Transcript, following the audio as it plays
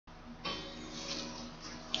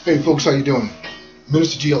Hey folks, how you doing?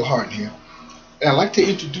 Minister G.L. Hart here. And I'd like to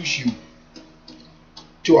introduce you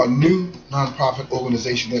to our new nonprofit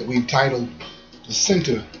organization that we've titled the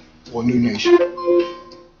Center for a New Nation.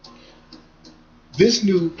 This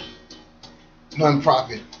new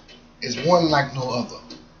nonprofit is one like no other.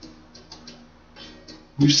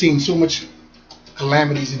 We've seen so much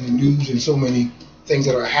calamities in the news and so many things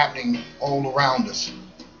that are happening all around us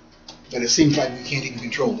that it seems like we can't even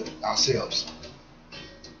control it ourselves.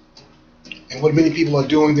 And what many people are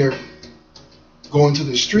doing, they're going to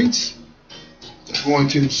the streets, they're going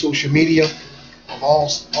to social media of all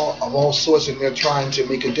sorts, and they're trying to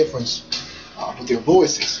make a difference with their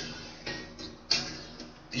voices.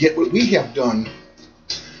 Yet what we have done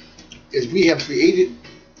is we have created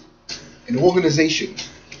an organization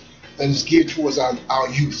that is geared towards our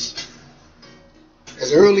youth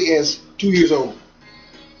as early as 2 years old.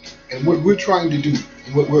 And what we're trying to do,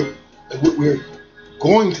 and what we're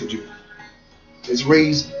going to do, is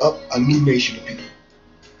raise up a new nation of people.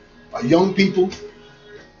 Young people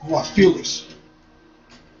who are fearless,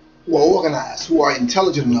 who are organized, who are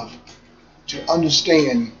intelligent enough to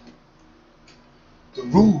understand the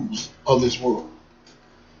rules of this world.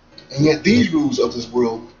 And yet these rules of this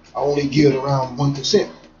world are only geared around 1%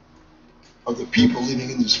 of the people living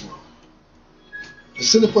in this world. The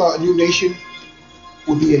Center for a New Nation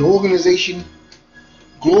will be an organization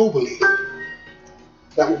globally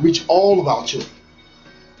that will reach all of our children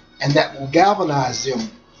and that will galvanize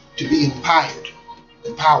them to be empowered,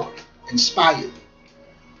 inspired,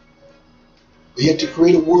 but yet to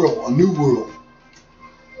create a world, a new world,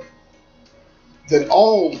 that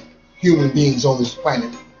all human beings on this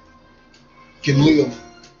planet can live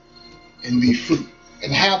and be free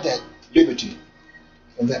and have that liberty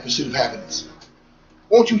and that pursuit of happiness.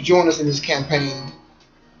 Won't you join us in this campaign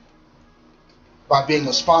by being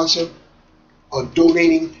a sponsor or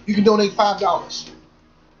donating? You can donate $5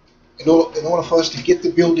 in order for us to get the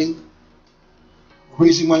building. We're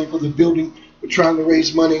raising money for the building. We're trying to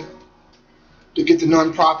raise money to get the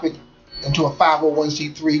nonprofit into a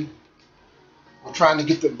 501c3. We're trying to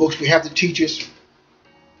get the books. We have the teachers,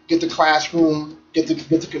 get the classroom, get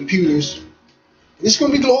the computers. And it's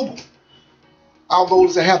going to be global. Our goal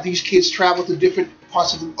is to have these kids travel to different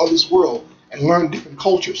parts of this world and learn different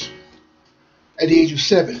cultures at the age of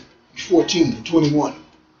 7, 14, and 21.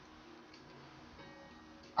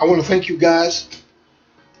 I want to thank you guys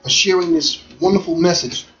for sharing this wonderful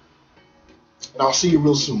message, and I'll see you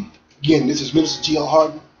real soon. Again, this is Minister G.L.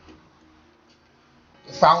 Hart,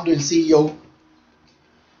 the founder and CEO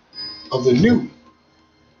of the new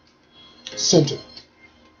Center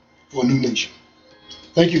for a New Nation.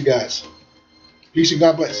 Thank you guys. Peace and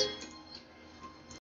God bless.